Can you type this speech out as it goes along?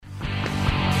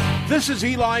This is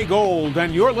Eli Gold,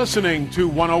 and you're listening to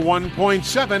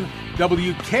 101.7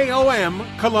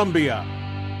 WKOM Columbia.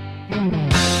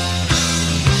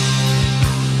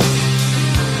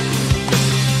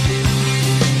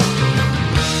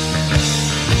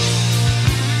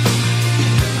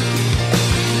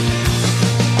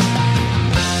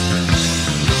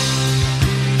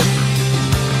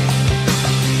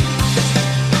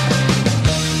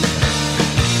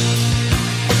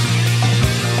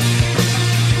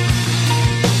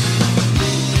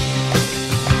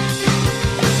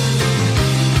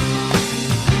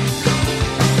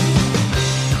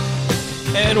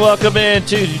 Welcome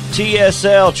into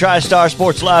TSL TriStar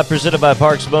Sports Live, presented by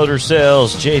Parks Motor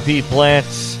Sales. JP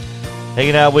Plants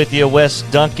hanging out with you, Wes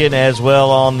Duncan as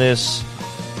well on this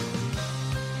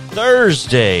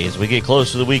Thursday as we get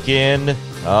close to the weekend.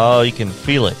 Oh, you can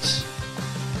feel it.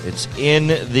 It's in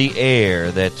the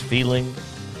air. That feeling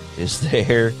is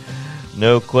there,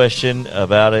 no question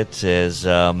about it. As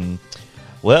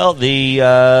well, the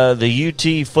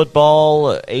UT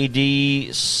football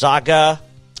AD saga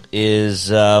is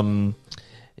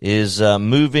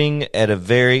moving at a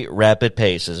very rapid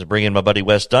pace. As I bring in my buddy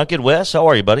Wes Duncan. Wes, how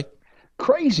are you, buddy?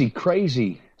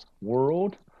 Crazy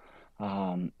world.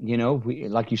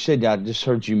 Like you said, I just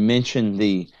heard you mention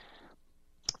the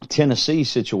Tennessee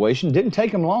situation. Didn't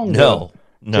take them long to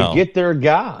get their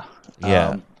guy.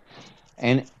 Yeah.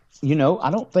 I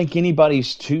don't think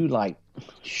anybody's too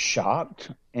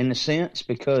shocked in a sense,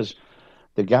 because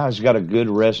the guy's got a good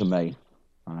resume.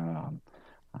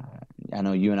 I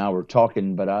know you and I were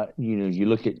talking, but you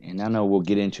look at, and I know we'll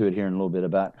get into it here in a little bit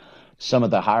about some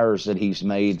of the hires that he's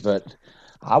made, but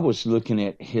I was looking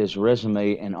at his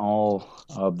resume and all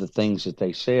of the things that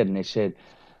they said, and they said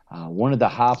one of the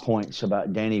high points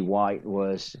about Danny White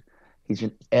was he's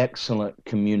an excellent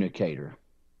communicator.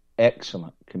 And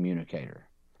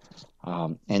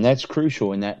that's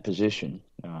crucial in that position.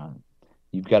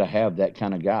 You've got to have that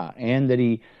kind of guy, and that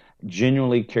he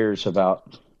genuinely cares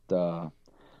about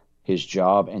his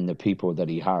job and the people that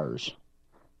he hires.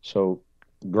 So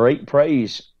great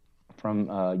praise from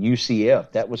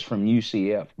UCF. That was from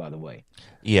UCF, by the way.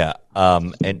 Yeah,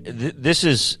 and this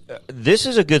is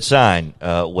a good sign,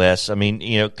 Wes. I mean,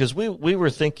 because we were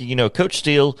thinking, Coach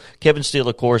Steele, Kevin Steele,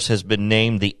 of course, has been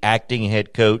named the acting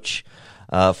head coach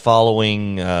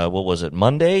following what was it,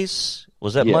 Mondays?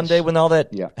 Was that Monday when all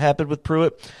that happened with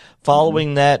Pruitt?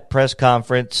 Following that press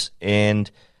conference, and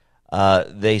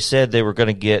they said they were going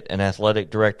to get an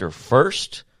athletic director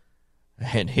first,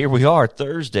 and here we are,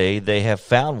 Thursday. They have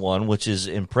found one, which is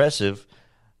impressive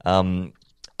in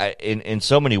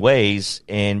so many ways,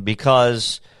 and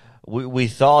because we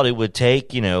thought it would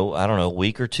take, a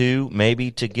week or two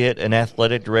maybe to get an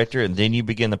athletic director, and then you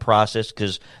begin the process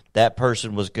because that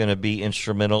person was going to be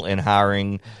instrumental in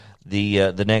hiring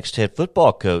the next head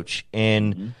football coach,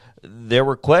 and there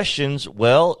were questions.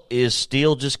 Well, is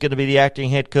Steele just going to be the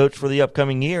acting head coach for the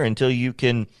upcoming year until you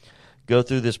can go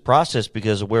through this process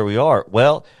because of where we are?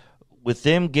 Well, with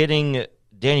them getting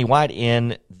Danny White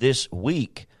in this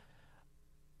week,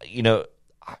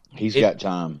 he's got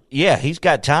time. Yeah, he's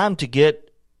got time to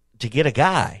get a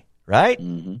guy, right?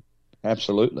 Mm-hmm.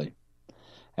 Absolutely.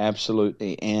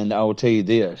 And I will tell you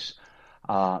this,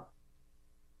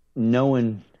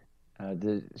 knowing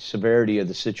the severity of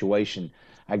the situation,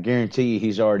 I guarantee you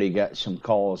he's already got some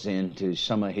calls into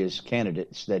some of his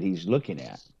candidates that he's looking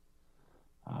at.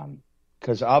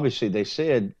 Because obviously they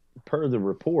said, per the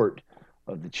report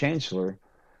of the chancellor,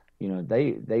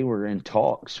 they were in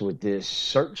talks with this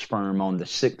search firm on the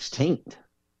 16th,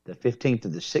 the 15th to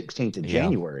the 16th of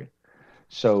January.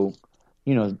 So,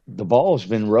 the ball's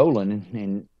been rolling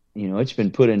and, it's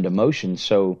been put into motion.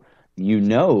 So,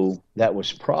 that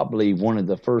was probably one of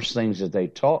the first things that they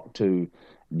talked to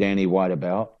Danny White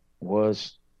about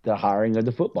was the hiring of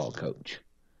the football coach.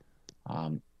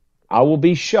 I will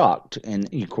be shocked,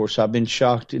 and of course I've been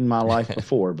shocked in my life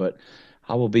before, but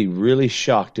I will be really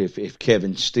shocked if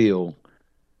Kevin Steele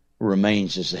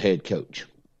remains as the head coach.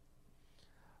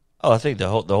 Oh, I think the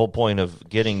whole point of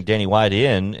getting Danny White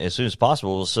in as soon as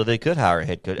possible was so they could hire a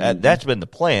head coach. That's been the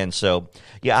plan. So,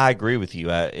 yeah, I agree with you.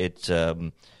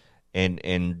 And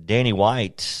Danny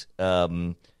White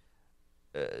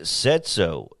said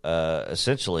so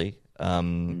essentially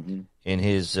in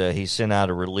his he sent out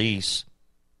a release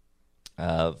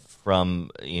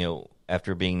from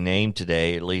after being named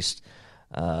today. At least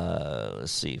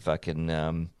let's see if I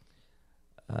can.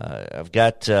 I've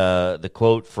got the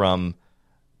quote from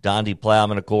Donde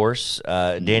Plowman, of course.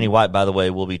 Danny White, by the way,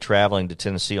 will be traveling to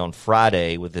Tennessee on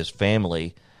Friday with his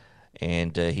family,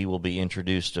 and he will be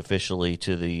introduced officially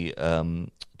to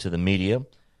the media.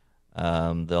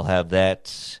 They'll have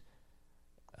that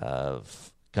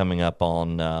coming up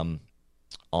on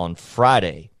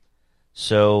Friday.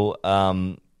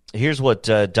 So here's what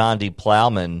Don D.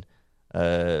 Plowman,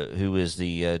 who is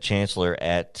the chancellor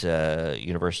at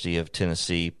University of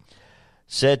Tennessee,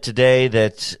 said today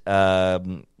that,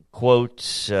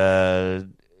 quote,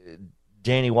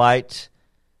 Danny White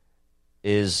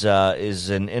is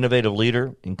an innovative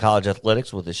leader in college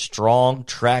athletics with a strong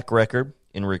track record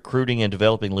in recruiting and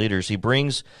developing leaders. He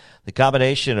brings the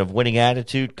combination of winning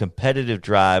attitude, competitive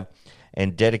drive,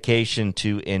 and dedication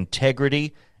to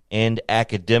integrity and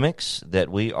academics that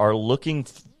we are looking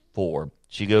for.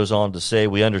 She goes on to say,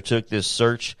 we undertook this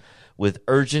search with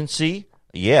urgency.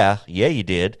 Yeah, you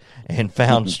did. And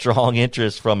found strong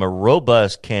interest from a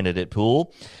robust candidate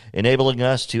pool, enabling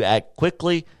us to act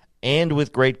quickly and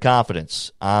with great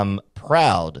confidence. I'm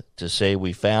proud to say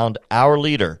we found our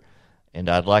leader, and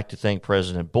I'd like to thank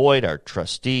President Boyd, our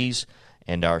trustees,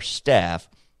 and our staff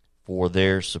for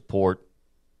their support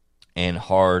and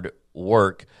hard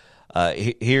work.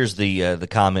 Here's the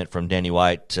comment from Danny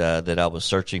White that I was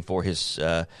searching for. His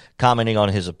commenting on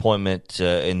his appointment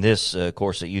in this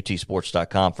course at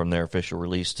utsports.com from their official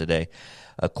release today.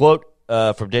 A quote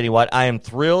from Danny White: I am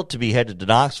thrilled to be headed to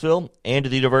Knoxville and to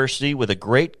the university with a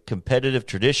great competitive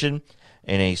tradition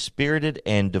and a spirited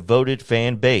and devoted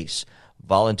fan base.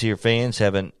 Volunteer fans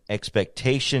have an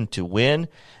expectation to win,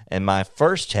 and my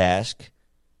first task,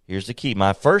 here's the key,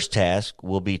 my first task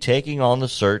will be taking on the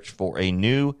search for a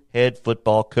new head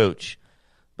football coach.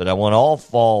 But I want all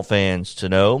Fall fans to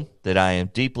know that I am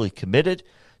deeply committed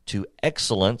to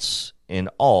excellence in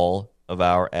all of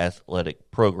our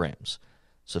athletic programs.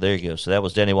 So there you go. So that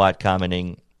was Danny White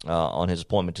commenting on his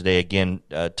appointment today. Again,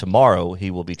 tomorrow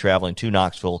he will be traveling to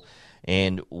Knoxville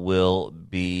and will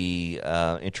be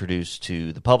introduced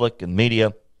to the public and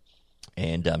media,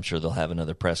 and I'm sure they'll have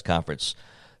another press conference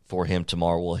for him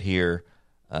tomorrow. We'll hear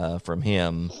from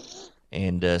him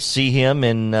and see him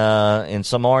in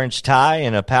some orange tie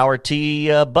and a Power T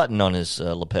button on his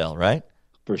lapel, right?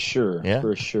 For sure, yeah?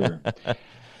 For sure.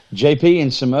 JP,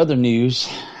 in some other news,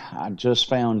 I just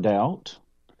found out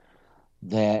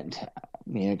that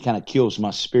it kind of kills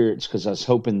my spirits because I was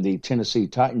hoping the Tennessee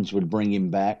Titans would bring him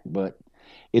back, but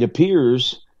it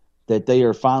appears that they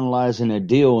are finalizing a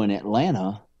deal in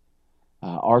Atlanta.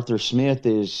 Arthur Smith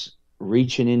is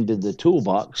reaching into the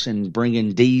toolbox and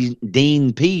bringing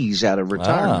Dean Pease out of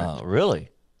retirement. Oh, really?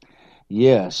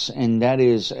 Yes, and that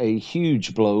is a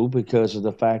huge blow because of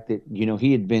the fact that,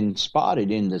 he had been spotted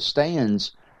in the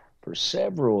stands for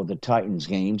several of the Titans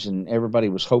games, and everybody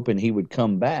was hoping he would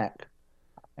come back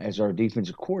as our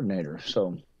defensive coordinator.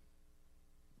 So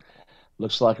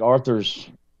looks like Arthur's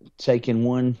taking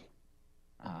one,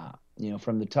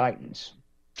 from the Titans.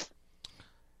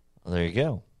 Well, there you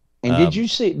go. And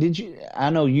I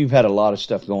know you've had a lot of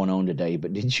stuff going on today,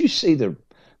 but did you see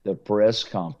the press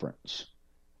conference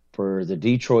for the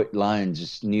Detroit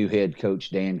Lions' new head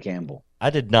coach, Dan Campbell? I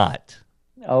did not.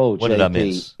 Oh, what JP, did I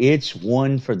miss? It's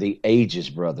one for the ages,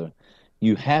 brother.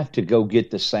 You have to go get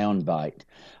the sound bite.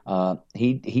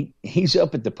 He's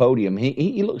up at the podium.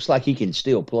 He looks like he can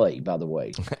still play, by the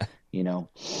way,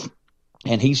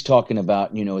 And he's talking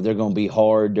about, they're going to be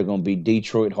hard. They're going to be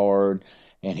Detroit hard.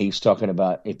 And he's talking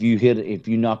about if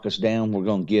you knock us down, we're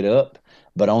going to get up.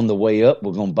 But on the way up,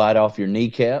 we're going to bite off your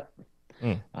kneecap.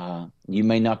 You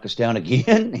may knock us down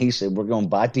again. He said, we're going to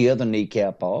bite the other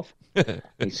kneecap off.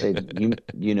 He said,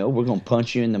 we're going to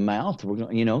punch you in the mouth. We're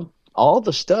going, all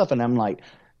the stuff. And I'm like,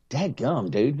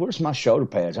 dadgum, dude, where's my shoulder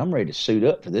pads? I'm ready to suit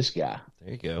up for this guy.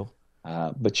 There you go.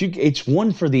 But it's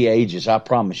one for the ages. I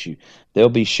promise you. They'll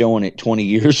be showing it 20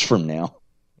 years from now.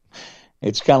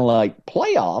 It's kind of like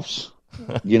playoffs.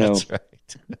 That's right.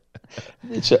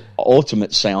 It's an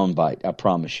ultimate soundbite. I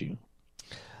promise you.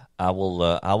 I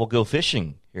will go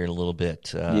fishing here in a little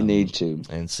bit. You need to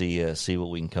and see what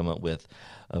we can come up with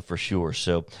for sure.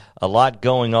 So a lot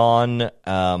going on.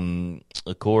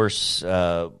 Of course,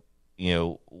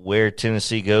 where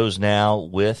Tennessee goes now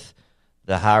with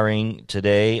the hiring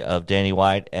today of Danny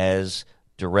White as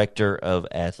director of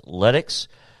athletics.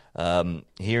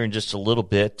 Here in just a little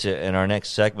bit, in our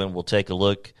next segment, we'll take a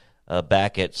look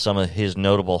back at some of his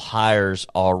notable hires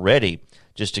already,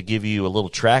 just to give you a little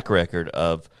track record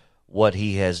of what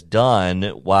he has done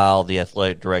while the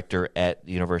athletic director at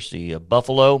the University of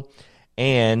Buffalo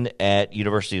and at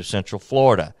University of Central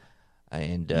Florida,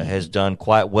 and has done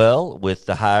quite well with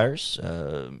the hires.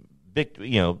 Big,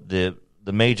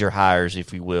 the major hires,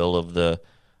 if you will, of the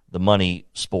money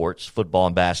sports, football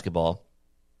and basketball.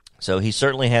 So he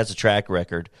certainly has a track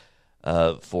record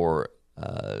for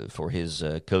his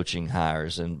coaching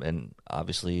hires, and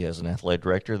obviously as an athletic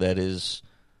director, that is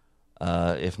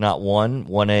if not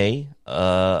 1A,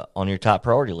 on your top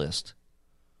priority list.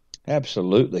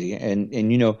 Absolutely.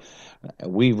 And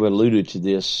we've alluded to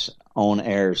this on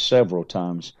air several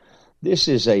times. This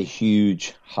is a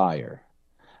huge hire.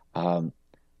 I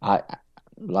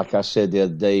like I said the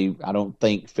other day,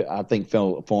 I think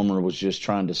Phil Fulmer was just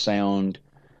trying to sound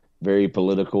very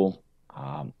political.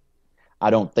 I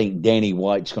don't think Danny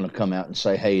White's going to come out and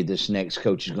say, "Hey, this next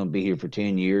coach is going to be here for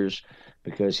 10 years,"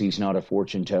 because he's not a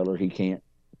fortune teller. He can't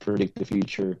predict the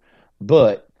future.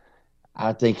 But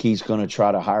I think he's going to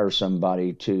try to hire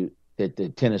somebody that the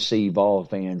Tennessee Vol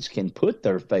fans can put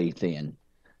their faith in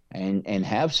and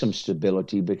have some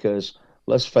stability, because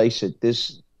let's face it,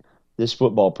 this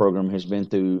football program has been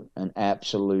through an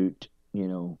absolute,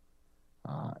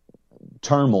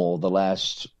 turmoil the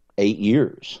last 8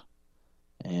 years,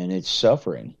 and it's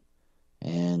suffering.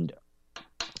 And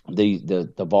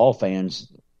the Vol fans,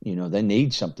 they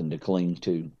need something to cling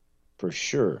to for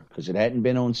sure, because it hadn't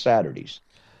been on Saturdays.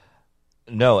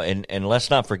 No, and let's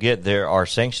not forget there are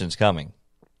sanctions coming.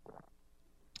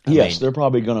 Yes, they're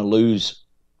probably going to lose,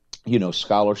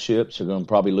 scholarships. They're going to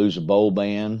probably lose a bowl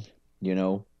ban,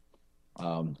 and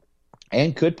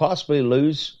could possibly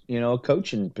lose, a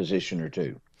coaching position or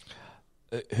two.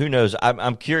 Who knows?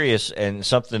 I'm curious, and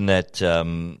something that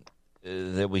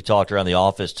that we talked around the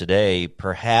office today,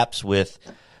 perhaps with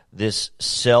this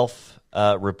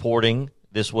self-reporting.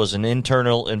 This was an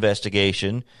internal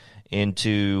investigation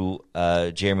into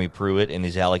Jeremy Pruitt and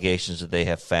his allegations that they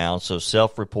have found. So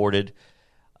self-reported.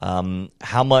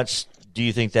 How much do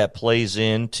you think that plays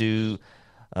into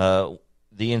the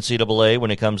NCAA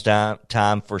when it comes down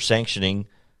time for sanctioning?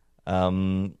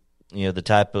 The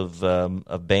type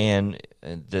of ban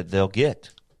that they'll get.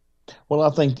 Well, I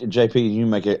think, JP, you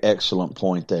make an excellent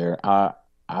point there. I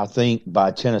think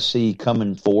by Tennessee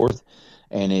coming forth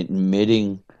and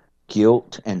admitting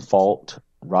guilt and fault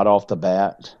right off the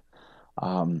bat,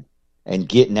 and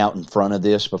getting out in front of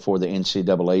this before the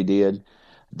NCAA did,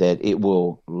 that it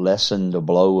will lessen the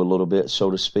blow a little bit,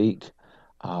 so to speak.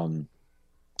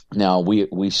 Now,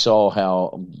 we saw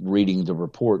how, reading the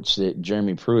reports, that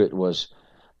Jeremy Pruitt was,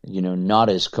 not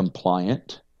as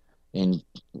compliant in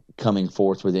coming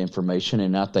forth with information,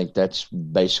 and I think that's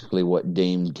basically what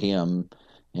deemed him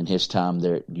in his time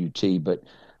there at UT. But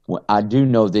I do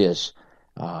know this,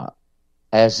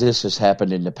 as this has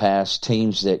happened in the past,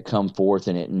 teams that come forth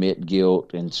and admit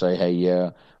guilt and say, "Hey,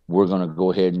 yeah, we're going to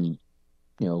go ahead and,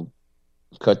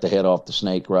 cut the head off the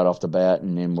snake right off the bat,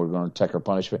 and then we're going to take our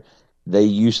punishment," they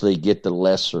usually get the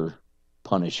lesser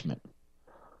punishment.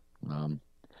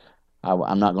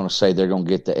 I'm not going to say they're going to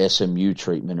get the SMU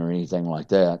treatment or anything like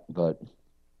that, but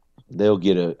they'll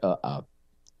get a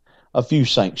few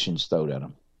sanctions thrown at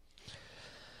them.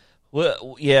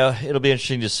 Well, yeah, it'll be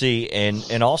interesting to see,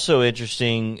 and also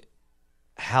interesting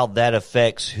how that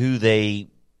affects who they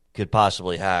could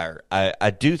possibly hire.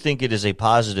 I do think it is a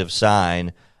positive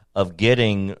sign of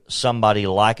getting somebody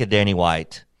like a Danny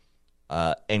White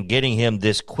and getting him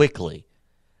this quickly.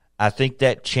 I think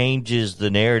that changes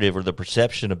the narrative or the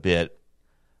perception a bit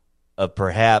of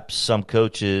perhaps some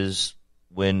coaches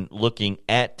when looking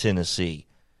at Tennessee.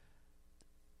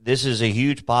 This is a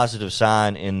huge positive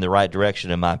sign in the right direction,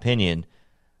 in my opinion,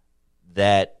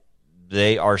 that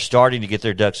they are starting to get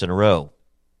their ducks in a row.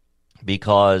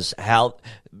 Because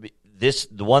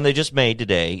the one they just made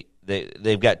today,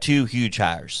 they've got two huge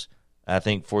hires. I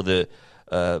think for the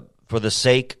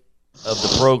sake of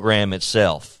the program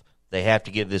itself, they have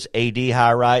to get this AD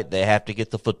hire right. They have to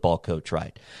get the football coach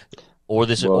right, or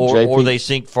they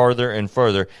sink further and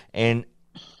further. And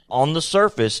on the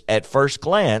surface, at first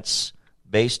glance,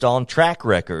 based on track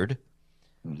record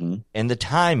and the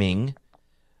timing,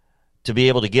 to be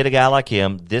able to get a guy like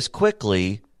him this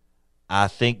quickly, I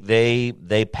think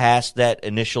they passed that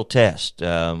initial test.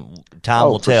 Time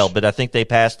will tell, but I think they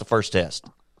passed the first test.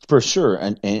 For sure,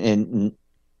 and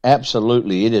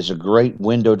absolutely, it is a great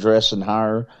window dressing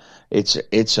hire. It's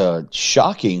a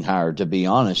shocking hire, to be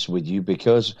honest with you,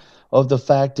 because of the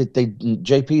fact that they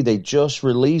just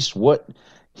released what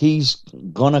he's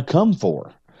gonna come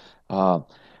for.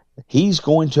 He's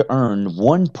going to earn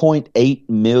 $1.8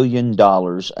 million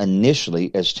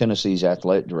initially as Tennessee's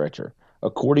athletic director,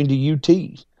 according to UT.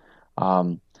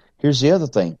 Here's the other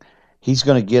thing. He's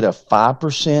going to get a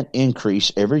 5%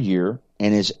 increase every year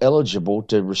and is eligible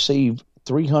to receive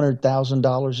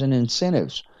 $300,000 in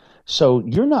incentives. So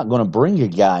you're not going to bring a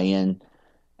guy in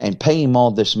and pay him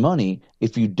all this money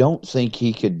if you don't think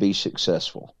he could be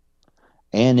successful.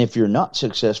 And if you're not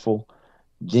successful,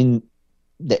 then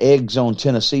the egg's on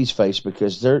Tennessee's face,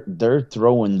 because they're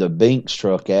throwing the Binks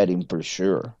truck at him for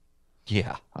sure.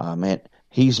 Yeah. Man,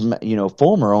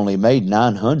 Fulmer only made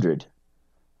 900.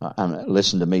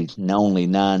 Listen to me, only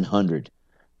 900.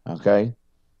 Okay.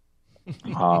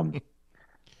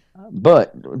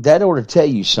 But that ought to tell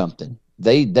you something.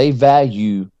 They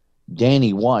value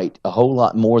Danny White a whole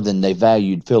lot more than they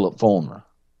valued Philip Fulmer.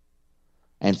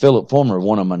 And Philip Fulmer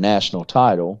won him a national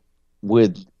title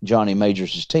with Johnny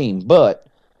Majors' team. But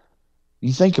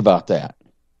you think about that.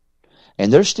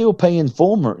 And they're still paying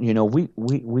Fulmer.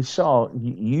 We saw,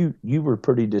 you were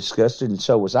pretty disgusted, and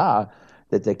so was I,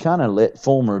 that they kind of let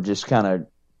Fulmer just kind of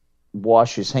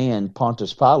wash his hand,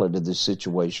 Pontius Pilate, of this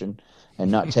situation and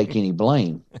not take any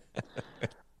blame.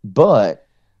 But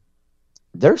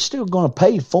they're still going to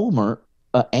pay Fulmer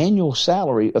an annual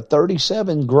salary of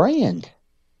 $37,000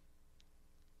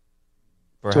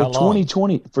 for how long?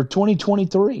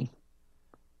 2023.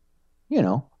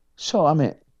 So I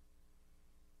mean,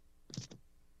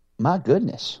 my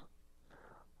goodness.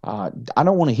 I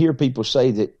don't want to hear people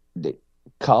say that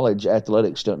college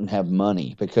athletics doesn't have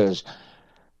money, because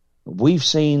we've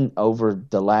seen over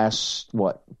the last,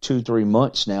 2-3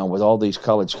 months now, with all these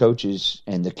college coaches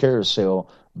and the carousel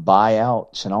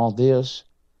buyouts and all this.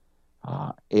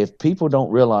 If people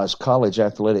don't realize college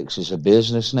athletics is a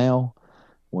business now,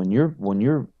 when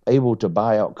you're able to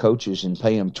buy out coaches and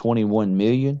pay them $21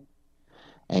 million,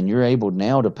 and you're able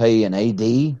now to pay an AD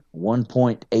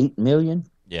 $1.8 million,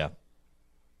 yeah,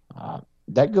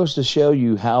 that goes to show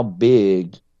you how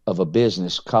big of a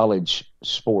business college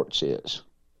sports is.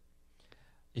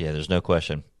 Yeah, there's no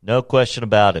question. No question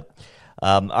about it.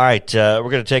 All right, we're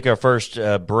going to take our first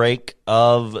break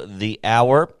of the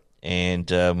hour, and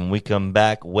when we come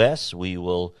back, Wes, we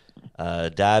will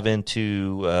dive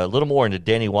into a little more into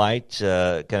Danny White,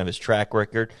 kind of his track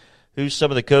record, who's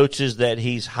some of the coaches that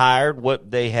he's hired,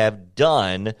 what they have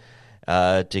done,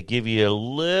 to give you a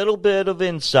little bit of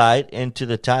insight into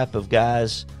the type of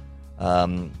guys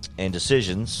and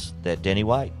decisions that Danny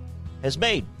White has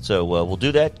made. So we'll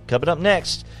do that coming up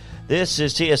next. This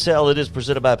is TSL. It is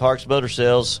presented by Parks Motor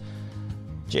Sales.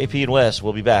 JP and Wes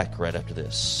will be back right after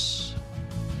this.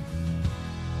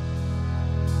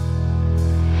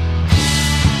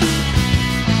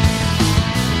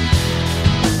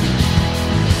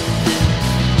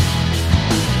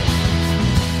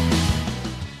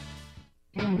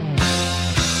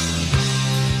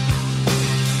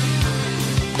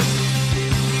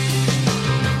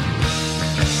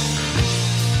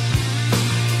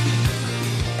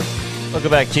 Welcome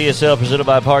back, TSL, presented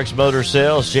by Parks Motor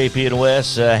Sales. JP and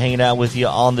Wes hanging out with you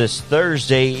on this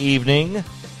Thursday evening.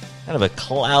 Kind of a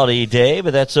cloudy day,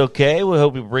 but that's okay. We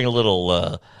hope we bring a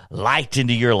little light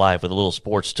into your life with a little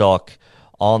sports talk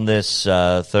on this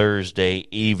Thursday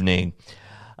evening.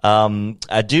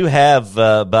 I do have,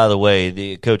 by the way,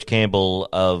 the Coach Campbell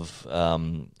of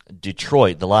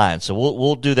Detroit, the Lions. So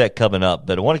we'll do that coming up.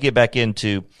 But I want to get back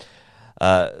into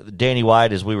Danny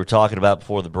White, as we were talking about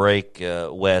before the break,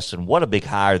 Wes, and what a big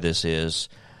hire this is.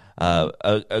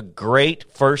 A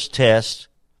great first test.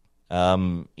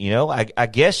 I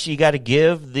guess you got to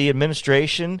give the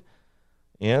administration,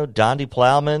 Donde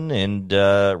Plowman and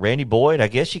Randy Boyd, I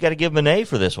guess you got to give them an A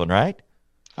for this one, right?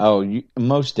 Oh,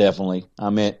 most definitely. I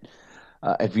mean,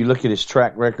 if you look at his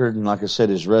track record and, like I said,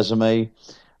 his resume,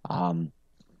 and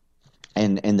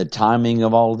the timing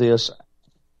of all this,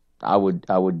 I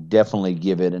would definitely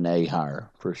give it an A hire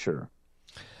for sure.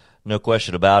 No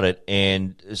question about it.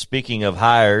 And speaking of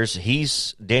hires,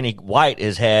 Danny White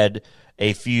has had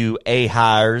a few A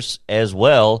hires as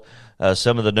well.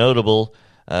 Some of the notable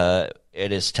at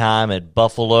his time at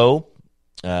Buffalo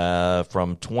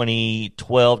from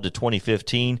 2012 to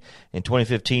 2015. In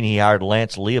 2015, he hired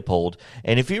Lance Leopold.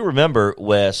 And if you remember,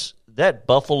 Wes, that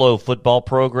Buffalo football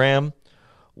program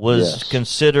was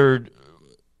considered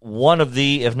one of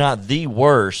the, if not the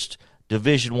worst,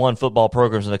 Division I football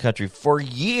programs in the country for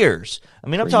years. I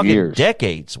mean, I'm talking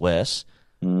decades, Wes.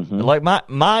 Mm-hmm. Like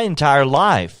my entire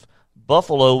life,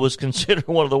 Buffalo was considered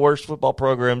one of the worst football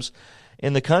programs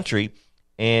in the country,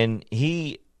 and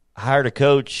he hired a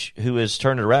coach who has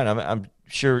turned it around. I'm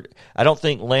sure. I don't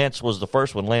think Lance was the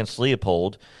first one. Lance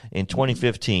Leopold in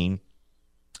 2015,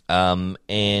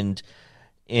 and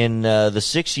in the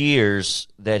 6 years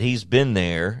that he's been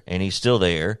there, and he's still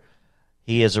there,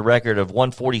 he has a record of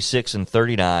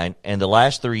 146-39. And the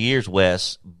last 3 years,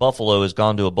 Wes, Buffalo has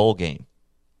gone to a bowl game.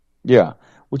 Yeah,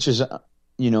 which is,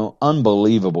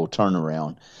 unbelievable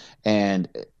turnaround. And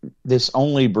this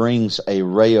only brings a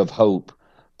ray of hope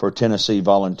for Tennessee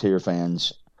Volunteer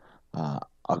fans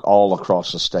all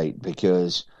across the state,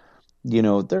 because,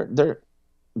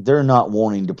 they're not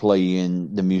wanting to play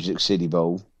in the Music City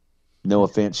Bowl. No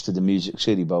offense to the Music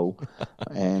City Bowl.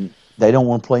 And they don't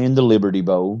want to play in the Liberty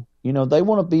Bowl. They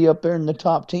want to be up there in the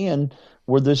top 10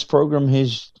 where this program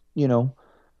has,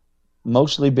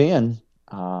 mostly been.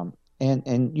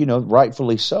 And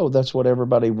rightfully so. That's what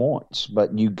everybody wants.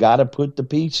 But you got to put the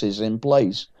pieces in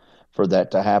place for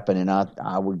that to happen. And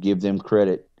I would give them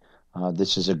credit.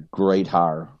 This is a great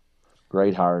hire.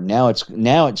 Great hire. Now it's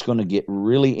going to get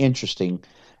really interesting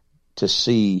to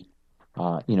see,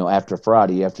 after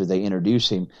Friday, after they introduce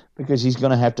him, because he's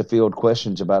going to have to field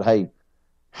questions about, hey,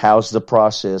 how's the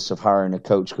process of hiring a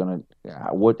coach going to,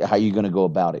 how are you going to go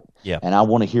about it? Yeah. And I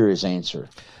want to hear his answer.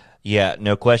 Yeah,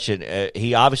 no question.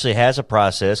 He obviously has a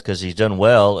process because he's done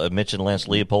well. I mentioned Lance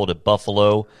Leopold at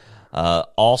Buffalo.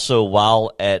 Also,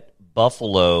 while at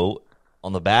Buffalo,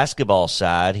 on the basketball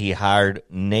side, he hired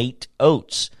Nate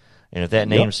Oates. And if that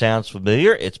name sounds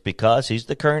familiar, it's because he's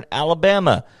the current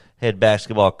Alabama head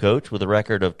basketball coach with a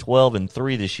record of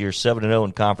 12-3 this year, 7-0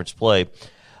 in conference play,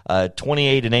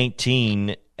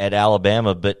 28-18 at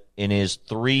Alabama. But in his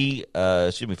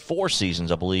 4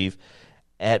 seasons, I believe,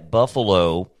 at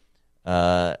Buffalo,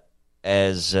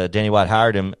 as Danny White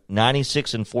hired him,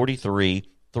 96-43,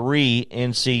 3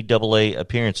 NCAA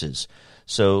appearances.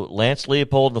 So Lance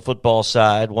Leopold on the football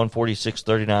side,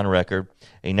 146-39 record,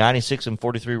 a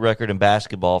 96-43 record in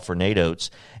basketball for Nate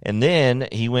Oates. And then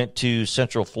he went to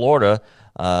Central Florida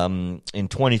in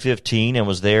 2015 and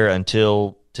was there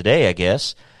until today, I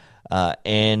guess,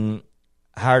 and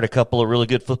hired a couple of really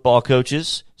good football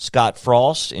coaches. Scott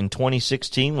Frost in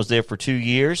 2016 was there for 2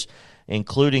 years,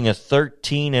 including a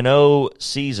 13-0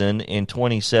 season in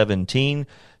 2017,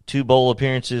 2 bowl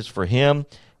appearances for him.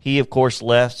 He, of course,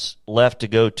 left to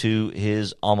go to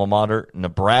his alma mater,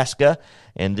 Nebraska,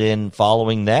 and then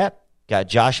following that, got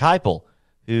Josh Heupel,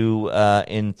 who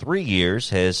in 3 years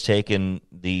has taken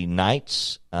the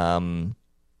Knights, the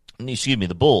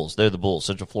Bulls. They're the Bulls.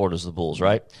 Central Florida's the Bulls,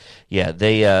 right? Yeah,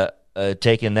 they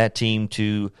taken that team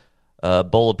to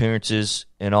bowl appearances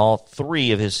in all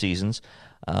 3 of his seasons.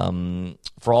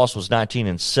 Frost was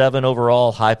 19-7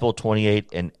 overall, Heupel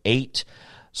 28-8.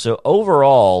 So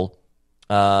overall,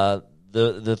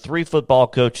 the 3 football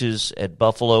coaches at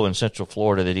Buffalo and Central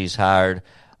Florida that he's hired,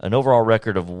 an overall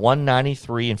record of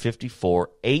 193-54,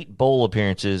 8 bowl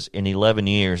appearances in 11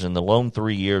 years, and the lone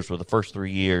 3 years were the first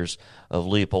 3 years of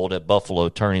Leopold at Buffalo,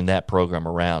 turning that program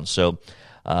around. So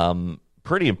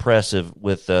pretty impressive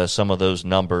with some of those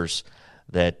numbers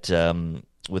that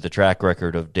with the track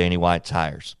record of Danny White's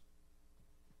hires.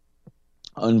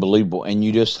 Unbelievable. And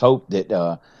you just hope that,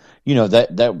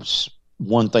 that was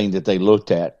one thing that they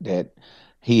looked at, that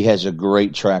he has a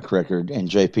great track record. And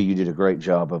JP, you did a great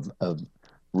job of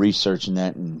researching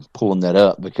that and pulling that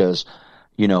up, because,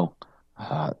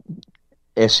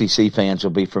 SEC fans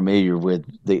will be familiar with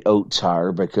the Oates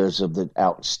hire because of the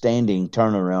outstanding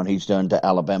turnaround he's done to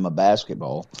Alabama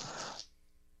basketball.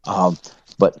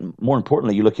 But more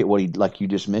importantly, you look at what he, like you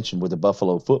just mentioned, with the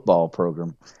Buffalo football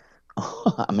program.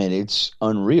 I mean, it's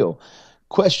unreal.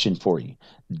 Question for you.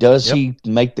 Does he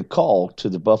make the call to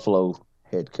the Buffalo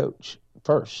head coach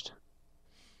first?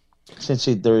 Since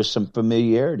there is some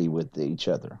familiarity with each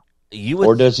other.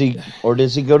 Or does he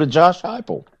go to Josh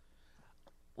Heupel?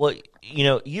 Well,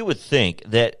 you would think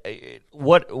that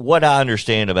what I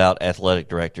understand about athletic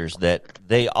directors, that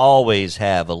they always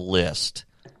have a list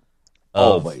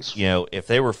of, if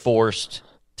they were forced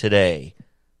today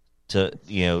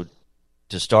to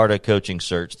start a coaching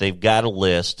search, they've got a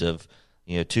list of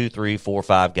 2, 3, 4,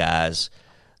 5 guys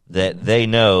that they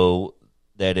know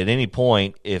that at any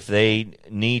point, if they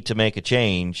need to make a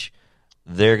change,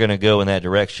 they're going to go in that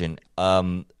direction.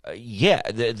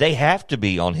 They have to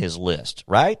be on his list,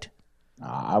 right?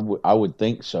 I would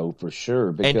think so, for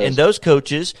sure. Because and those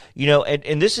coaches,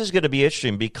 and this is going to be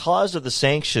interesting because of the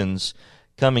sanctions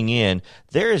coming in.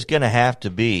 There is going to have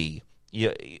to be.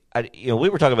 We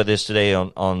were talking about this today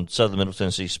on Southern Middle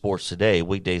Tennessee Sports Today,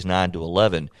 weekdays 9 to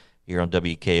 11 here on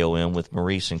WKOM with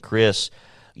Maurice and Chris.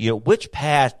 Which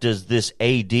path does this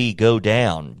AD go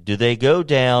down? Do they go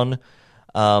down,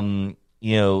 the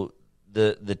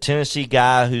Tennessee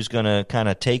guy who's going to kind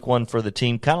of take one for the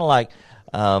team, kind of like,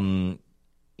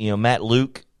 Matt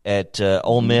Luke at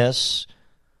Ole Miss,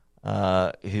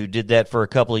 who did that for a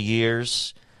couple of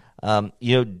years? Do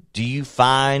you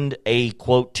find a,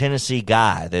 quote, Tennessee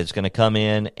guy that's going to come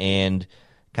in and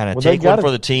kind of take one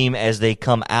for the team as they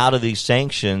come out of these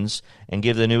sanctions and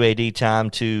give the new AD time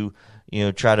to,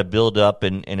 try to build up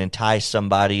and entice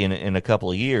somebody in a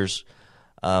couple of years?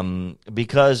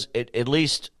 Because at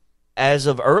least as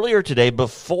of earlier today,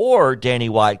 before Danny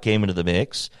White came into the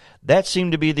mix, that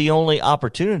seemed to be the only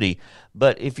opportunity.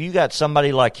 But if you got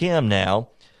somebody like him now,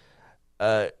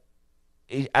 I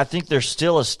think there's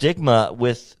still a stigma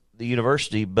with the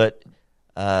university, but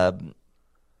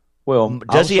Well,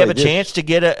 Does he have a chance to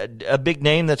get a big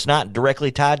name that's not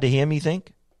directly tied to him, you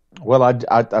think? Well,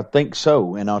 I think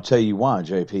so, and I'll tell you why,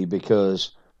 JP,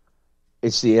 because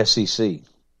it's the SEC.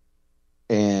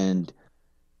 And,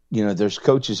 there's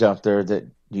coaches out there that,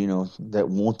 that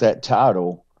want that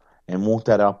title and want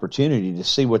that opportunity to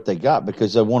see what they got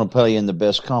because they want to play in the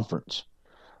best conference.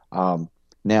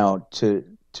 Now, to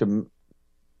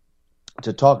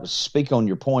speak on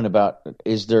your point about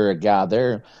is there a guy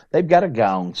there? They've got a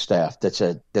guy on staff that's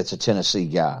a Tennessee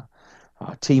guy,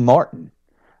 T. Martin,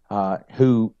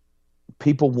 who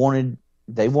people wanted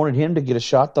him to get a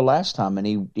shot the last time, and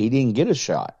he didn't get a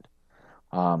shot.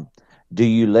 Do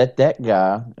you let that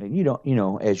guy,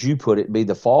 as you put it, be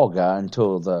the fall guy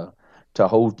to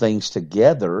hold things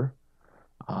together?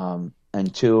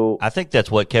 Until I think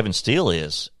that's what Kevin Steele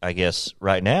is, I guess,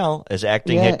 right now as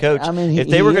acting head coach. I mean, if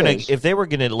they were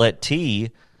gonna let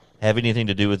T have anything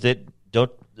to do with it,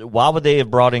 why would they have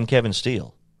brought in Kevin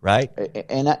Steele, right?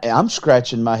 And I'm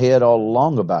scratching my head all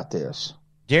along about this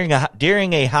during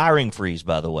a hiring freeze,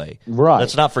 by the way. Right.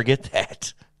 Let's not forget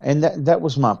that. And that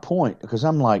was my point because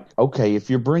I'm like, okay, if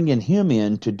you're bringing him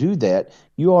in to do that,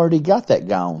 you already got that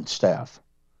guy on staff,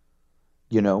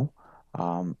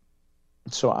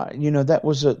 So that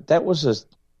was a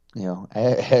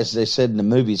as they said in the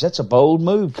movies, that's a bold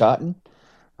move, Cotton.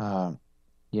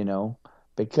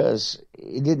 Because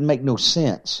it didn't make no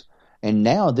sense. And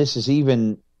now this is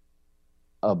even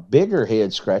a bigger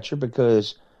head scratcher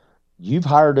because you've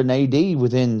hired an AD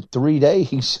within 3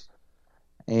 days,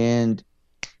 and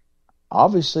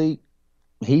obviously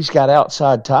he's got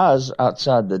outside ties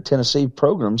outside the Tennessee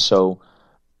program, so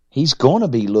he's going to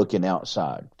be looking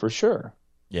outside for sure.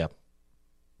 Yeah.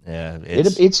 Yeah,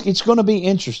 it's going to be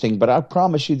interesting, but I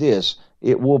promise you this: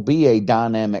 it will be a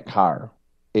dynamic hire.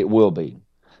 It will be,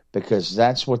 because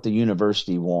that's what the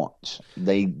university wants.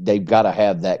 They've got to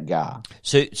have that guy.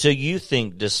 So you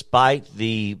think, despite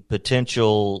the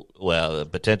potential,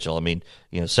 I mean,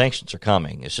 sanctions are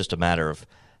coming. It's just a matter of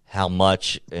how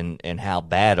much and how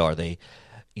bad are they.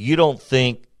 You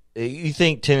think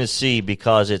Tennessee,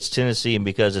 because it's Tennessee and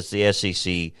because it's the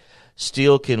SEC,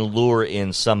 still can lure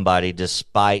in somebody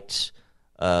despite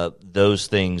those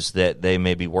things that they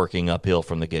may be working uphill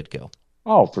from the get-go?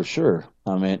 Oh, for sure.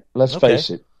 I mean, let's face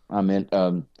it. I mean,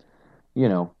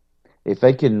 if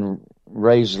they can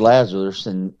raise Lazarus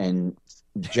and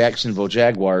Jacksonville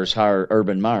Jaguars hire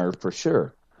Urban Meyer, for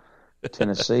sure.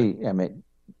 Tennessee, I mean,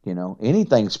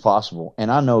 anything's possible.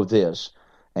 And I know this,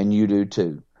 and you do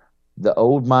too. The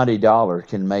old mighty dollar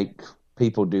can make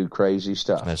people do crazy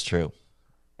stuff. That's true.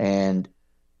 And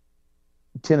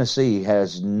Tennessee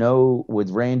has with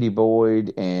Randy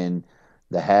Boyd and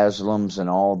the Haslams and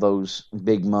all those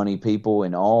big money people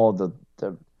and all the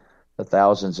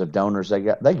thousands of donors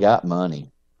they got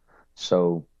money.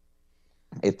 So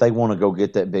if they want to go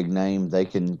get that big name, they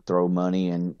can throw money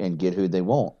and get who they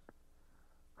want.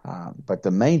 But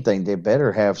the main thing, they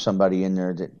better have somebody in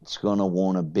there that's going to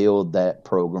want to build that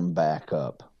program back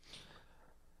up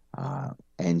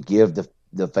and give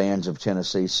the fans of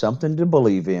Tennessee something to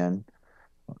believe in,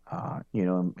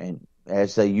 and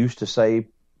as they used to say,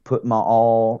 put my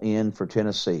all in for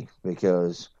Tennessee,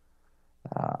 because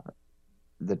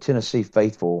the Tennessee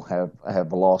faithful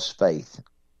have lost faith,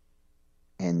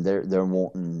 and they're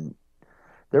wanting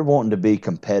to be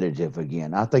competitive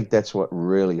again. I think that's what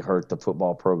really hurt the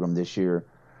football program this year,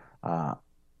 and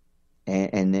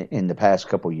in the past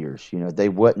couple years. They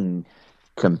wasn't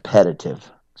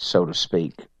competitive, so to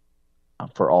speak,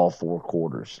 for all 4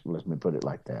 quarters. Let me put it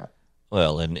like that.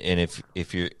 Well, and if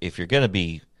you're going to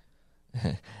be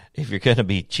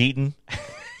cheating,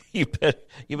 you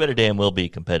better damn well be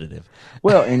competitive.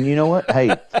 Well, and you know what?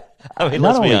 Hey, I mean,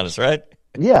 let's be honest, right?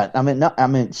 Yeah, I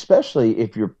mean, especially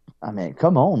if you're. I mean,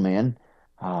 come on, man.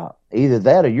 Either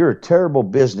that or you're a terrible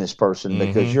business person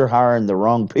because you're hiring the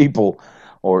wrong people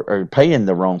or paying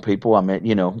the wrong people. I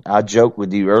mean, I joked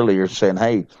with you earlier saying,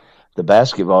 hey, the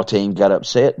basketball team got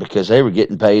upset because they were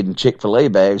getting paid in Chick-fil-A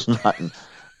bags,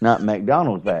 not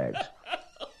McDonald's bags.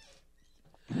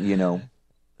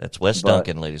 That's Wes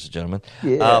Duncan, ladies and gentlemen.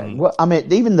 Yeah. Well, I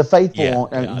mean, even the faithful,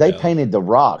 they painted the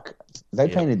rock. They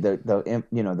painted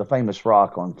the famous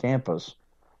rock on campus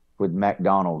with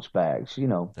McDonald's bags.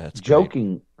 That's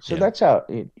joking. Great. So that's how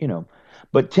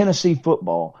But Tennessee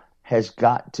football has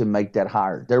got to make that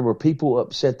higher. There were people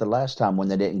upset the last time when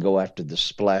they didn't go after the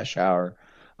splash hour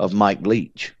of Mike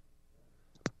Leach.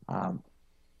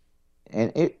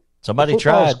 Somebody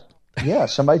tried. Yeah,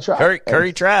 somebody tried.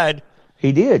 Curry tried.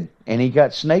 He did, and he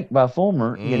got snaked by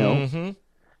Fulmer,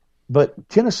 But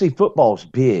Tennessee football's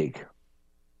big.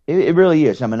 It really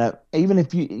is. I mean, even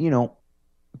if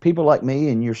people like me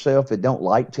and yourself that don't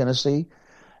like Tennessee,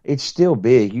 it's still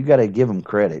big. You got to give them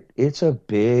credit. It's a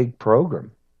big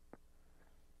program.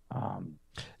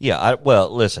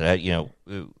 Well, listen,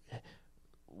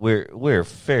 we're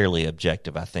fairly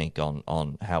objective, I think,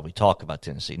 on how we talk about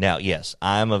Tennessee. Now, yes,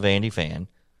 I'm a Vandy fan,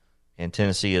 and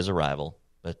Tennessee is a rival,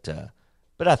 but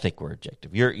I think we're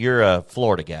objective. You're a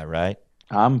Florida guy, right?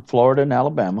 I'm Florida and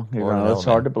Alabama. Florida and That's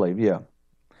Alabama. hard to believe, yeah.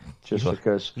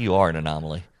 Because you are an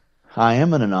anomaly. I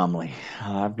am an anomaly.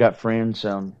 I've got friends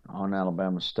on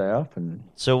Alabama staff, and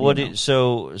so what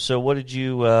did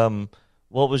you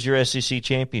what was your SEC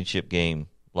championship game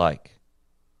like?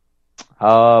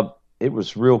 It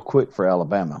was real quick for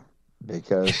Alabama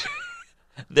because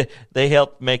they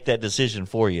helped make that decision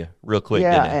for you real quick.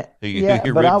 Yeah,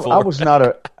 didn't but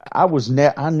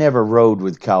I never rode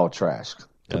with Kyle Trask,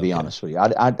 to be honest with you.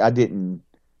 I didn't.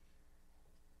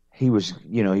 He was,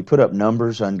 he put up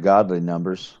numbers, ungodly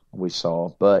numbers we saw,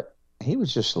 but he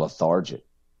was just lethargic,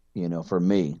 for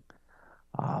me.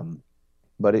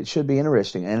 But it should be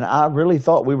interesting. And I really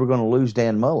thought we were going to lose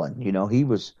Dan Mullen. He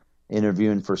was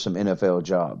interviewing for some NFL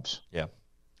jobs. Yeah.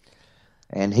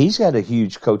 And he's had a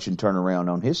huge coaching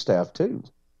turnaround on his staff too.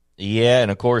 Yeah, and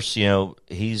of course,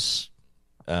 he's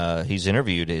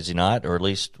interviewed, is he not? Or at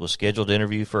least was scheduled to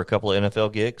interview for a couple of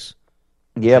NFL gigs.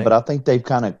 Yeah, but I think they've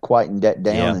kind of quietened that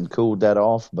down and cooled that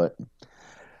off. But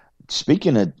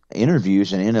speaking of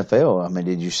interviews in NFL, I mean,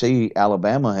 did you see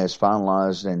Alabama has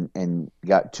finalized and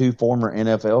got 2 former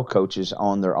NFL coaches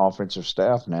on their offensive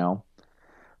staff now?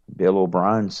 Bill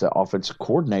O'Brien's the offensive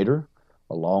coordinator,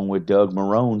 along with Doug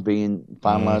Marrone being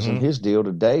finalizing his deal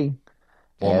today.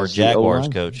 Former Jaguars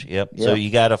coach. Yep. So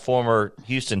you got a former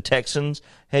Houston Texans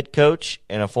head coach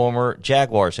and a former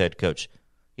Jaguars head coach.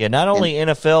 Yeah, not only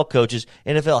NFL coaches,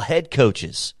 NFL head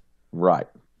coaches. Right.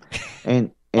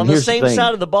 And on the same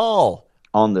side of the ball.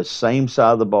 On the same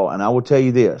side of the ball. And I will tell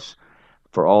you this,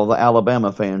 for all the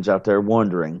Alabama fans out there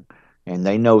wondering, and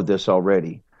they know this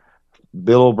already,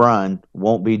 Bill O'Brien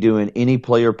won't be doing any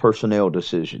player personnel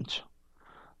decisions.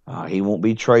 He won't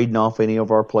be trading off any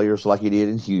of our players like he did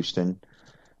in Houston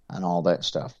and all that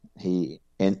stuff. And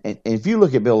if you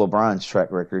look at Bill O'Brien's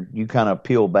track record, you kind of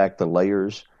peel back the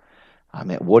layers. I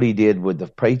mean, what he did with the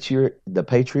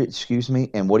Patriots,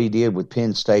 and what he did with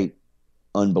Penn State,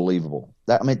 unbelievable.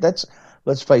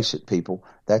 Let's face it, people.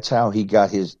 That's how he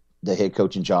got the head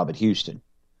coaching job at Houston,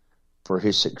 for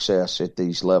his success at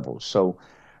these levels. So,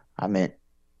 I mean,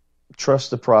 trust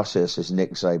the process, as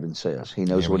Nick Saban says. He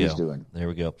knows what he's doing. There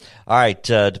we go. All right,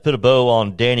 to put a bow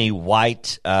on Danny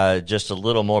White, just a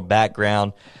little more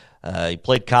background. He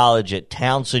played college at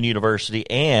Towson University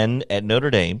and at Notre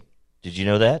Dame. Did you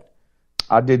know that?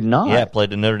 I did not. Yeah,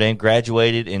 played at Notre Dame,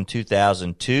 graduated in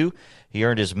 2002. He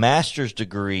earned his master's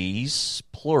degrees,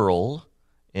 plural,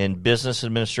 in business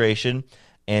administration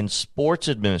and sports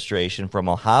administration from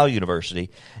Ohio University,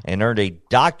 and earned a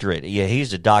doctorate. Yeah,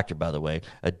 he's a doctor, by the way.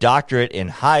 A doctorate in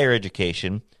higher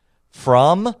education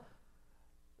from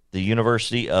the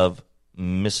University of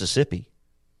Mississippi.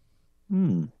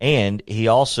 And he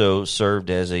also served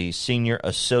as a senior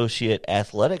associate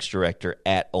athletics director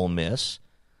at Ole Miss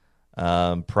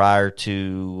prior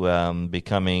to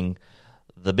becoming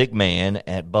the big man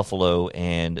at Buffalo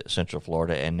and Central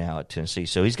Florida, and now at Tennessee.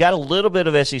 So he's got a little bit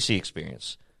of SEC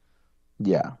experience.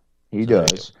 Yeah, he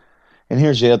does. And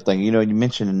here's the other thing. You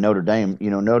mentioned Notre Dame.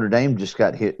 Notre Dame just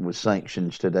got hit with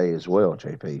sanctions today as well,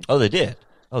 JP. Oh, they did?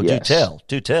 Oh, yes.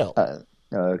 Do tell.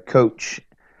 Coach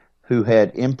who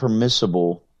had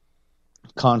impermissible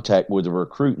contact with a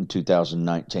recruit in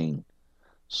 2019.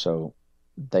 So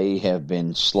they have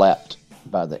been slapped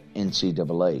by the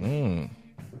NCAA.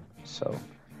 So,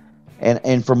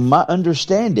 and from my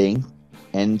understanding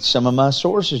and some of my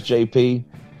sources, JP,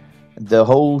 the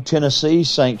whole Tennessee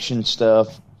sanction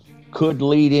stuff could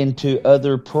lead into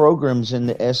other programs in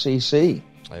the SEC.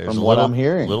 From what I'm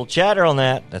hearing, little chatter on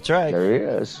that. That's right.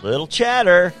 There is little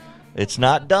chatter. It's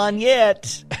not done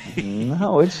yet.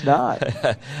 No, it's not.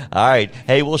 All right.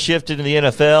 Hey, we'll shift into the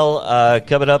NFL.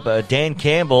 Coming up, Dan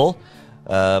Campbell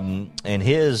and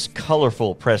his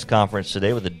colorful press conference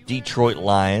today with the Detroit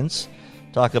Lions.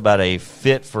 Talk about a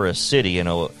fit for a city and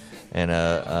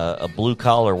a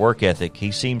blue-collar work ethic.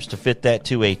 He seems to fit that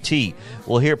to a T.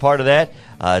 We'll hear part of that.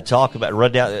 Talk about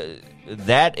rundown.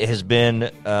 That has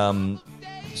been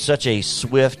such a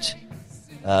swift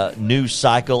news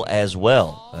cycle as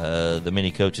well. The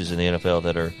many coaches in the NFL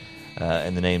that are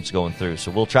and the names going through.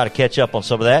 So we'll try to catch up on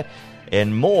some of that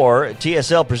and more.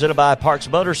 TSL presented by Parks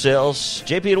Motor Sales.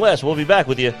 JP and Wes, we'll be back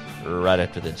with you right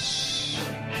after this.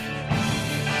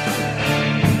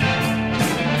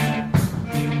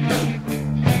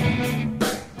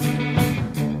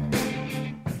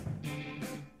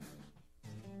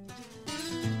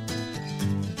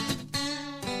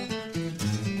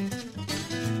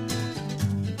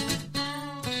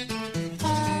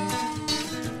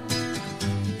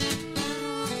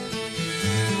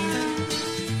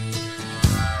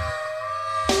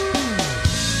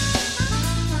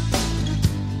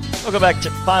 Welcome back to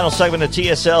the final segment of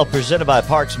TSL presented by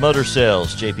Parks Motor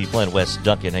Sales. JP Flynn, Wes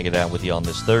Duncan hanging out with you on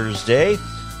this Thursday.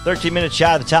 13 minutes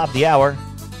shy of the top of the hour.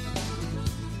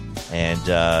 And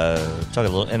talking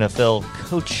a little NFL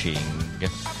coaching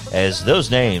as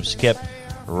those names kept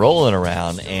rolling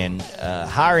around and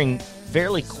hiring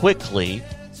fairly quickly.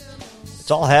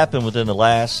 It's all happened within the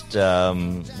last,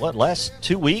 last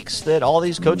 2 weeks that all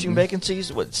these coaching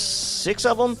vacancies, 6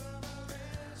 of them?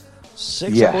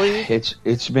 Six, I believe?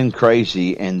 It's been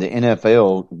crazy, and the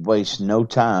NFL wastes no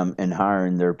time in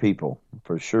hiring their people,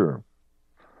 for sure.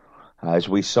 As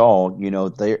we saw,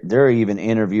 they're even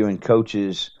interviewing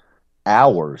coaches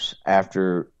hours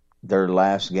after their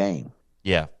last game.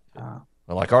 Yeah,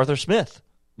 like Arthur Smith.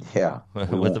 Yeah, we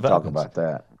won't talk about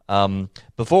that.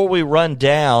 Before we run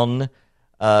down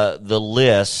the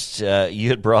list, you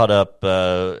had brought up,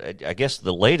 I guess,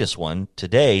 the latest one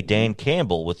today, Dan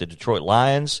Campbell with the Detroit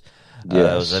Lions.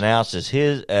 Yes. Was announced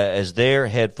as their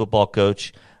head football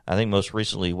coach. I think most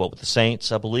recently, with the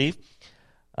Saints, I believe.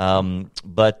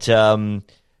 But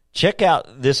check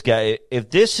out this guy.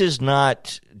 If this is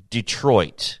not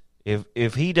Detroit,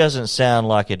 if he doesn't sound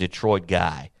like a Detroit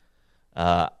guy,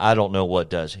 I don't know what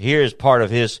does. Here's part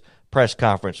of his press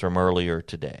conference from earlier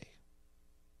today.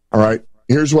 All right.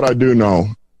 Here's what I do know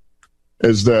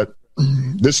is that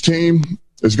this team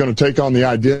is going to take on the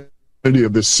identity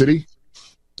of this city.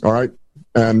 All right.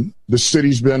 And the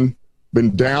city's been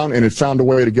down, and it found a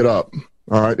way to get up.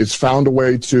 All right. It's found a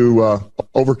way to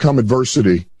overcome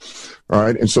adversity. All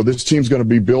right. And so this team's going to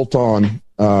be built on,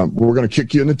 we're going to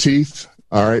kick you in the teeth.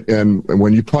 All right. And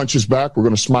when you punch us back, we're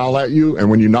going to smile at you. And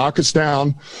when you knock us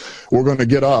down, we're going to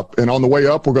get up. And on the way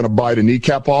up, we're going to bite a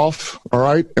kneecap off. All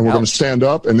right. And we're going to stand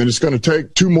up. And then it's going to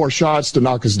take 2 more shots to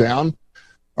knock us down.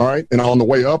 All right. And on the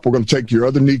way up, we're going to take your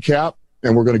other kneecap.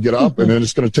 And we're going to get up, and then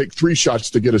it's going to take 3 shots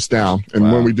to get us down.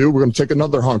 And when we do, we're going to take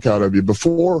another hunk out of you.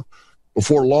 Before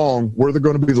long, we're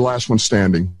going to be the last one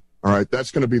standing. All right,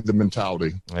 that's going to be the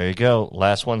mentality. There you go,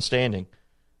 last one standing.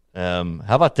 How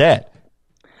about that?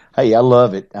 Hey, I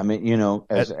love it. I mean,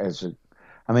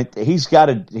 he's got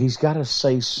to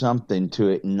say something to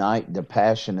ignite the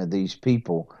passion of these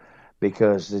people,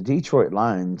 because the Detroit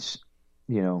Lions,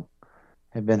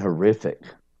 have been horrific.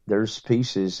 There's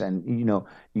pieces, and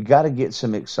you got to get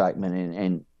some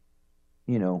excitement,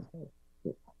 and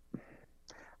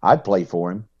I'd play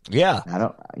for him. Yeah, I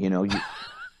don't.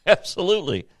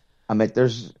 Absolutely. I mean,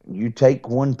 you take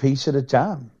one piece at a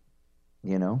time,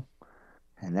 and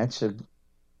that's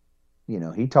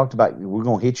he talked about, we're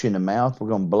going to hit you in the mouth, we're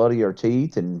going to bloody our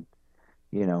teeth, and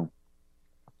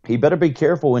he better be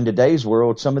careful in today's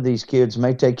world. Some of these kids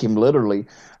may take him literally.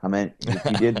 I mean, if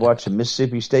you did watch the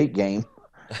Mississippi State game.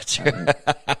 That's right.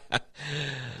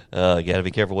 You got to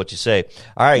be careful what you say.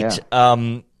 All right.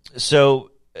 Yeah.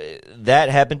 So that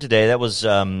happened today. That was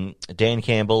Dan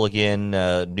Campbell, again,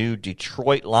 new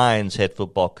Detroit Lions head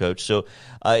football coach. So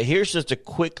here's just a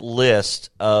quick list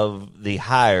of the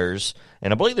hires,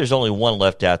 and I believe there's only one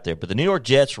left out there. But the New York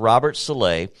Jets, Robert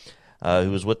Saleh,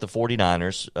 who was with the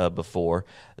 49ers before.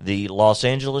 The Los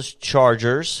Angeles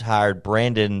Chargers hired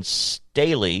Brandon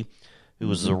Staley, who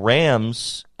was the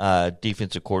Rams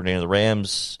defensive coordinator. The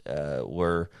Rams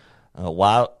were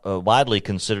widely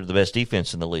considered the best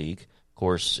defense in the league. Of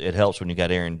course, it helps when you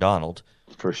got Aaron Donald.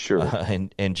 For sure.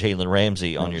 And Jalen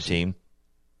Ramsey on your team.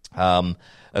 Of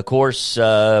course,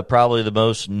 probably the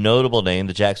most notable name,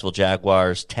 the Jacksonville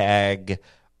Jaguars tag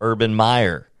Urban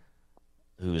Meyer,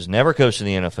 who has never coached in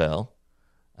the NFL,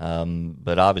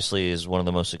 but obviously is one of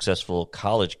the most successful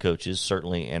college coaches,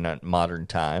 certainly in modern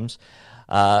times.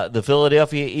 The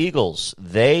Philadelphia Eagles,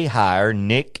 they hire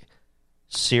Nick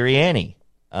Sirianni,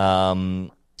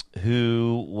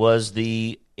 who was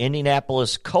the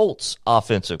Indianapolis Colts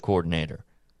offensive coordinator.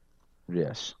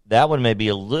 Yes. That one may be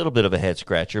a little bit of a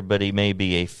head-scratcher, but he may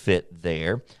be a fit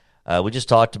there. We just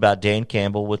talked about Dan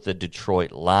Campbell with the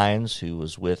Detroit Lions, who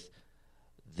was with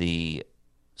the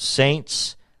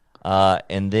Saints.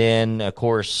 And then, of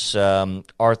course,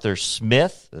 Arthur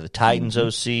Smith, the Titans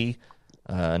OC,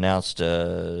 announced,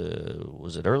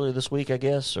 was it earlier this week, I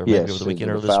guess? Or maybe over the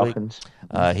weekend earlier this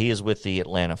week? He is with the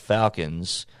Atlanta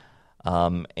Falcons.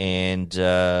 And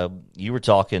you were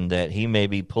talking that he may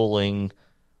be pulling...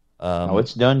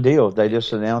 it's a done deal. They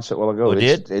just announced it a while ago. Oh,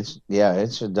 did? It's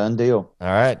a done deal. All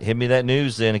right. Hit me that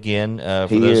news then again for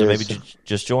those that may be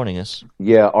just joining us.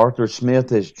 Yeah, Arthur Smith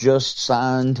has just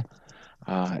signed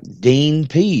Dean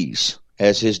Pease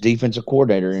as his defensive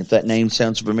coordinator. And if that name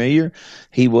sounds familiar,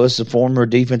 he was the former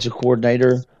defensive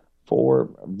coordinator for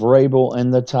Vrabel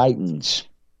and the Titans.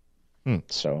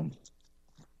 So,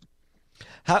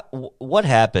 What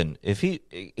happened? If he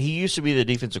used to be the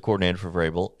defensive coordinator for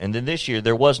Vrabel, and then this year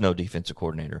there was no defensive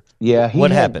coordinator. Yeah,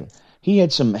 what happened? He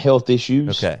had some health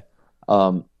issues. Okay.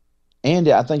 And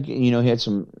I think he had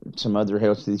some other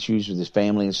health issues with his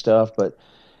family and stuff, but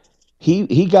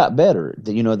he got better.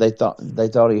 They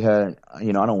thought he had. I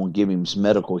don't want to give him his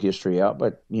medical history out,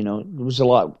 but it was a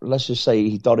lot. Let's just say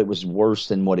he thought it was worse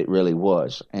than what it really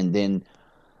was, and then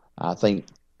I think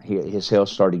his health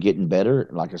started getting better.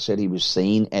 Like I said, he was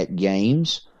seen at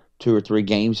games, 2 or 3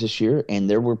 games this year, and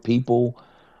there were people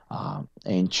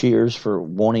and cheers for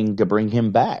wanting to bring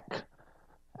him back.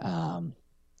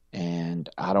 And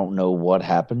I don't know what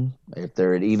happened, if they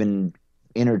had even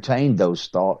entertained those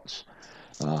thoughts.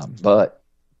 But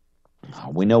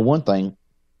we know one thing.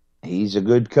 He's a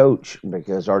good coach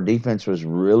because our defense was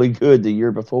really good the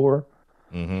year before,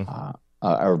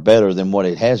 or better than what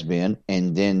it has been.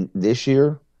 And then this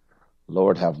year,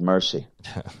 Lord have mercy.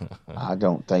 I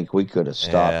don't think we could have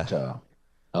stopped a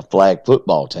flag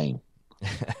football team.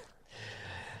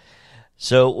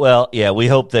 So, well, yeah, we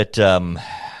hope that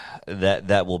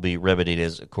that will be remedied,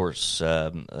 as of course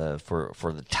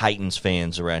for the Titans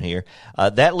fans around here.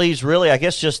 That leaves really, I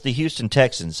guess, just the Houston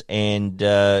Texans, and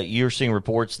you're seeing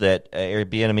reports that Eric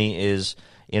Bieniemy is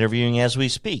interviewing as we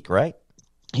speak, right?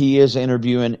 He is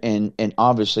interviewing, and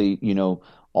obviously,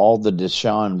 all the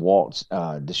Deshaun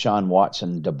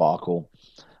Watson debacle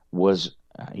was,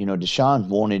 Deshaun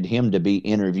wanted him to be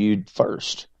interviewed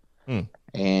first,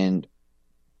 and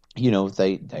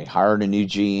they hired a new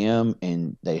GM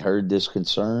and they heard this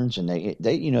concerns, and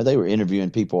they were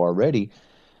interviewing people already.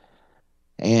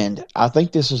 And I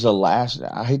think this is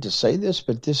I hate to say this,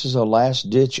 but this is a last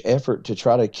ditch effort to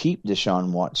try to keep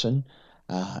Deshaun Watson.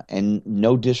 And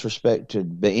no disrespect to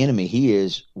the enemy, he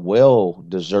is well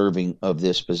deserving of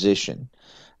this position,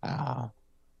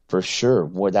 for sure,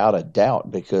 without a doubt,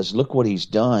 because look what he's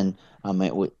done. I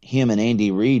mean, with him and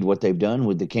Andy Reid, what they've done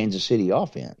with the Kansas City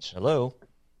offense. Hello.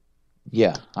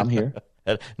 Yeah, I'm here.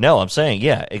 No, I'm saying,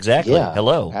 yeah, exactly. Yeah,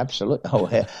 hello. Absolutely. Oh,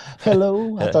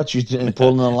 hello. I thought you were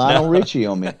pulling a Lionel Richie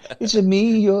on me. Is it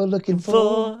me you're looking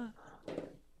for?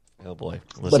 Oh, boy.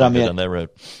 Let's not go down that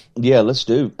road. Yeah, let's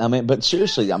do. But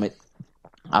seriously,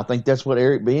 I think that's what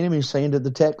Eric Bieniemy is saying to the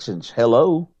Texans.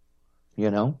 Hello,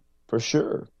 for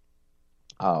sure.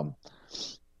 And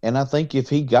I think if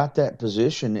he got that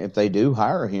position, if they do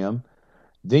hire him,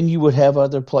 then you would have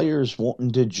other players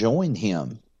wanting to join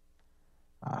him.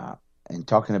 And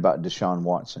talking about Deshaun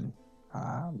Watson,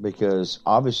 because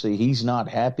obviously he's not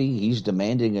happy. He's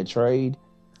demanding a trade.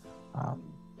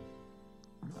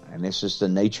 And it's just the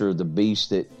nature of the beast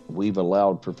that we've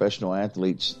allowed professional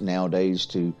athletes nowadays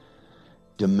to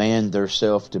demand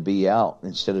theirself to be out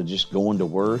instead of just going to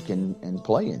work and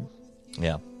playing.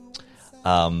 Yeah.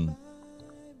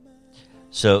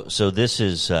 So this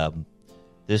is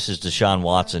Deshaun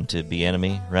Watson to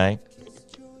Bieniemy, right?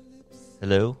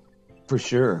 Hello? For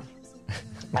sure.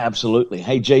 Absolutely.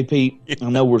 Hey, JP,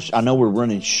 I know we're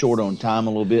running short on time a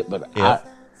little bit, but yeah.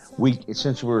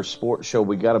 Since we're a sports show,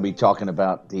 we got to be talking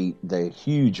about the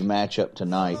huge matchup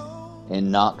tonight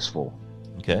in Knoxville.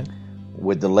 Okay.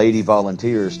 With the Lady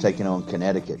Volunteers taking on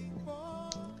Connecticut.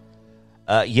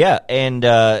 Yeah, and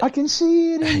I can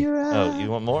see it in your eyes. Oh, you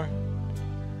want more?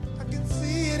 I can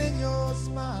see it in your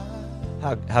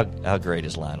smile. How great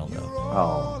is Lionel though?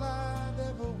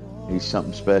 Oh, he's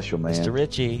something special, man. Mr.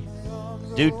 Richie,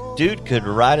 dude could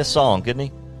write a song, couldn't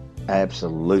he?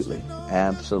 Absolutely.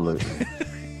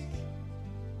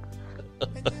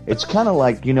 It's kind of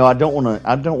like, I don't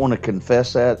want to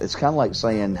confess that. It's kind of like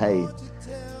saying, "Hey,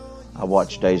 I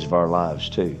watch Days of Our Lives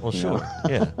too." Well, sure,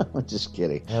 yeah. Just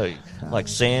kidding. Oh, like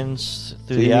sands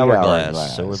through the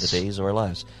hourglass, so are the days of our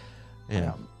lives.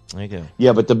 Yeah, there you go.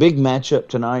 Yeah, but the big matchup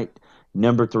tonight,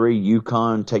 number 3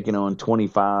 UConn taking on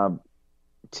 25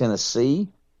 Tennessee.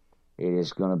 It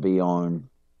is going to be on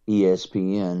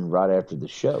ESPN right after the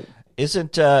show. Is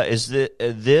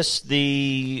this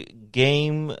the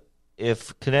game?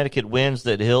 If Connecticut wins,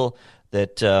 that he'll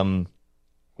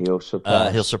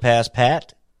surpass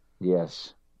Pat.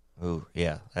 Yes. Oh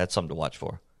yeah, that's something to watch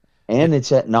for. And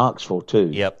it's at Knoxville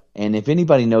too. Yep. And if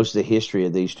anybody knows the history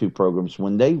of these two programs,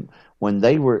 when they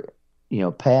were,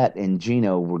 Pat and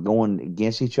Gino were going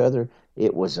against each other,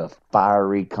 it was a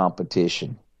fiery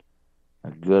competition, a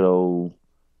good old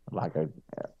like a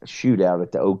shootout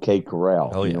at the OK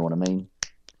Corral. Oh, yeah. You know what I mean?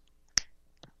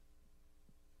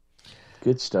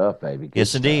 Good stuff, baby. Good yes,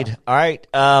 stuff. Indeed. All right,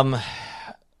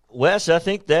 Wes, I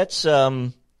think that's we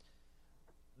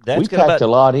packed a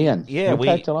lot in. Yeah, we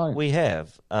packed a lot in. We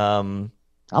have. I'm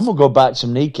gonna go bite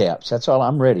some kneecaps. That's all.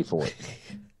 I'm ready for it.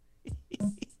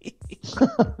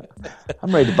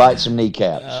 I'm ready to bite some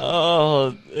kneecaps.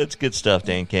 Oh, it's good stuff,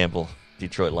 Dan Campbell,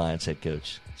 Detroit Lions head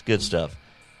coach. It's good stuff.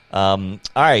 All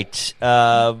right.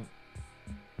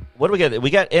 What do we got? We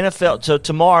got NFL. So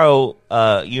tomorrow,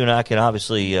 you and I can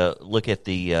obviously look at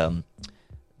the NFC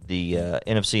and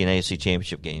AFC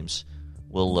championship games.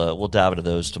 We'll dive into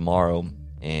those tomorrow,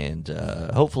 and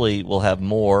hopefully we'll have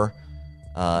more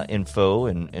info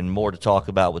and more to talk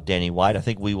about with Danny White. I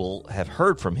think we will have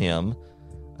heard from him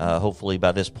hopefully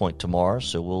by this point tomorrow,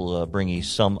 so we'll bring you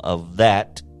some of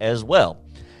that as well.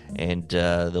 And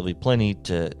there'll be plenty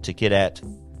to get at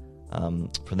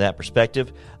from that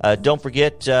perspective. Don't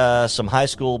forget some high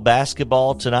school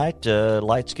basketball tonight,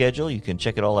 light schedule. You can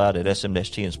check it all out at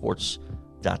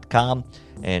sm-tnsports.com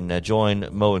and join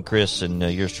Mo and Chris and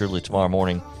yours truly tomorrow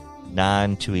morning,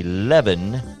 9 to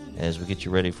 11, as we get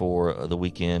you ready for the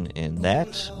weekend. And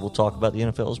that, we'll talk about the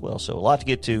NFL as well. So a lot to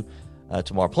get to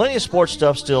tomorrow. Plenty of sports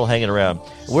stuff still hanging around.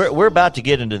 We're about to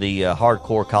get into the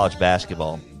hardcore college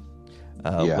basketball,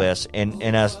 Wes. And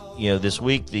as you know, this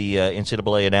week the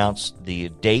NCAA announced the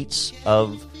dates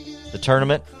of the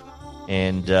tournament,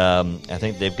 and I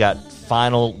think they've got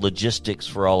final logistics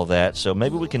for all of that. So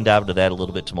maybe we can dive into that a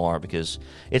little bit tomorrow, because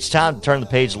it's time to turn the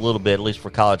page a little bit, at least for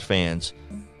college fans,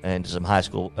 and some high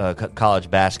school college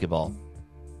basketball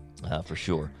for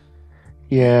sure.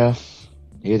 Yeah,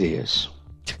 it is.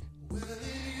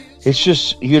 It's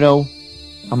just, I'm going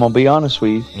to be honest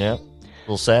with you. Yeah, a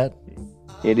little sad.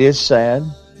 It is sad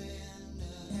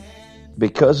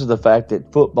because of the fact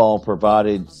that football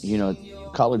provided,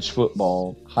 college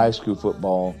football, high school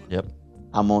football. Yep.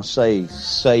 I'm going to say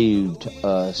saved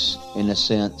us in the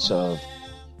sense of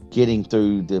getting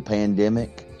through the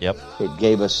pandemic. Yep. It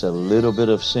gave us a little bit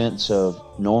of sense of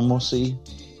normalcy.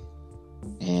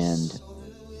 And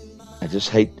I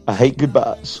hate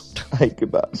goodbyes. I hate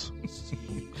goodbyes.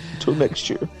 Until next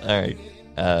year. All right.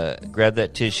 Grab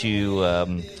that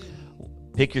tissue.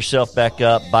 Pick yourself back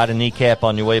up. Bite a kneecap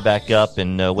on your way back up.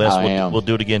 And, Wes, we'll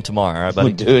do it again tomorrow. All right, buddy?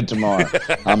 We'll do it tomorrow.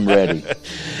 I'm ready.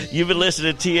 You've been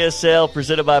listening to TSL,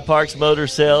 presented by Parks Motor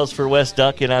Sales. For Wes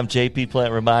Duncan, I'm JP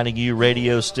Plant, reminding you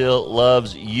radio still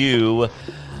loves you.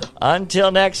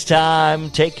 Until next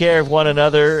time, take care of one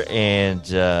another, and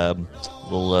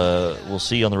we'll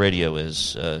see you on the radio,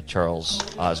 as Charles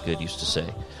Osgood used to say.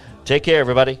 Take care,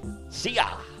 everybody. See ya.